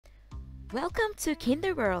Welcome to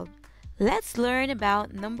Kinder World. Let's learn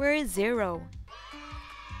about number 0.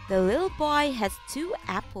 The little boy has 2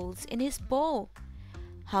 apples in his bowl.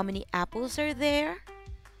 How many apples are there?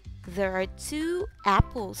 There are 2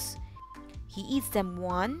 apples. He eats them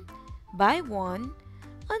one by one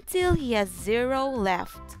until he has 0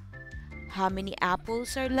 left. How many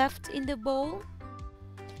apples are left in the bowl?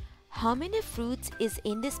 How many fruit is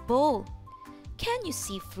in this bowl? Can you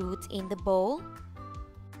see fruit in the bowl?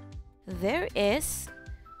 There is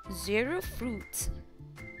 0 fruit.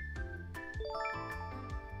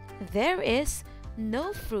 There is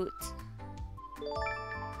no fruit.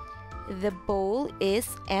 The bowl is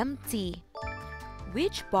empty.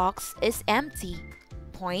 Which box is empty?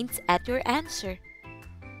 Point at your answer.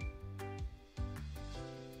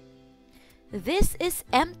 This is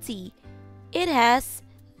empty. It has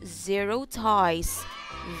 0 toys.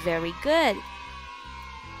 Very good.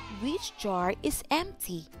 Which jar is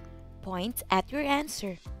empty? Point at your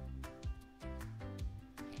answer.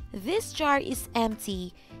 This jar is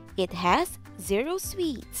empty. It has 0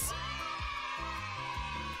 sweets.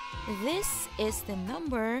 This is the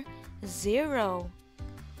number 0.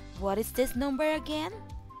 What is this number again?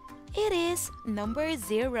 It is number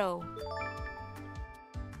 0.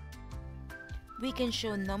 We can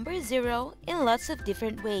show number 0 in lots of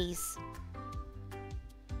different ways.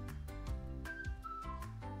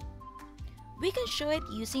 We can show it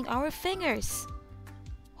using our fingers.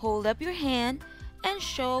 Hold up your hand and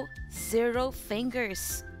show 0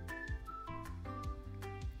 fingers.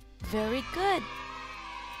 Very good.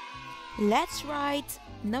 Let's write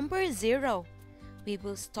number 0. We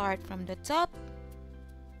will start from the top,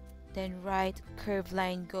 then write curved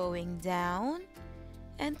line going down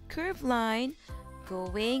and curved line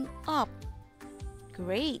going up.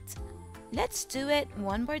 Great. Let's do it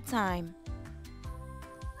one more time.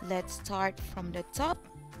 Let's start from the top,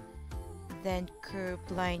 then curved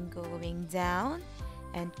line going down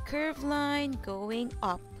and curved line going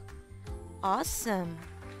up. Awesome!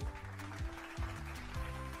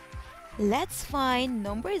 Let's find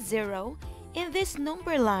number 0 in this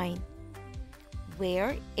number line.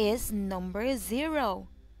 Where is number 0?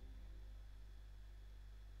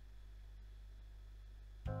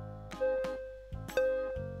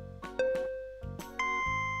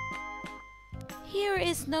 Here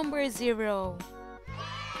is number 0.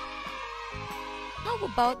 How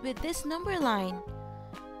about with this number line?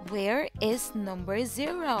 Where is number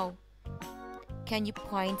 0? Can you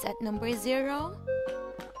point at number 0?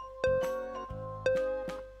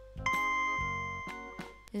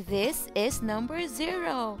 This is number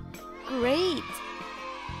 0. Great!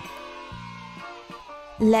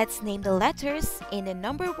 Let's name the letters in the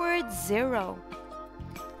number word 0.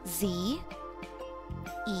 Z,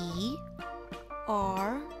 E,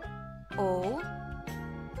 R, O,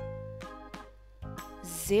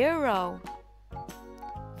 0.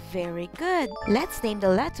 Very good. Let's name the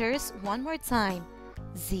letters one more time.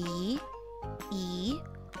 Z, E,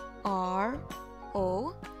 R,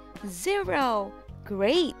 O, 0.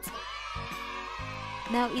 Great.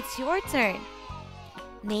 Now it's your turn.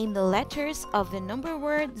 Name the letters of the number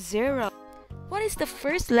word 0. What is the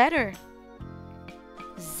first letter?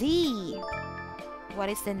 Z. What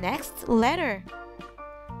is the next letter?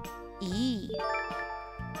 E.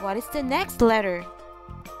 What is the next letter?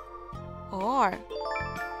 R.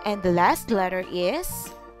 And the last letter is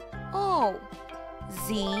O.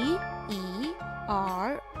 Z, E,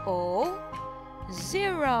 R, O,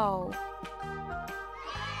 0.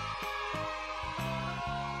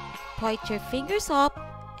 Point your fingers up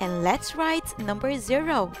and let's write number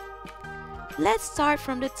 0. Let's start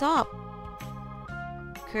from the top.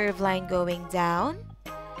 Curved line going down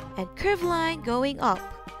and curved line going up.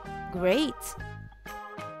 Great!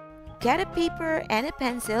 Get a paper and a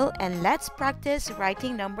pencil and let's practice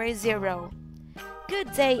writing number 0.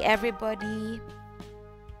 Good day, everybody!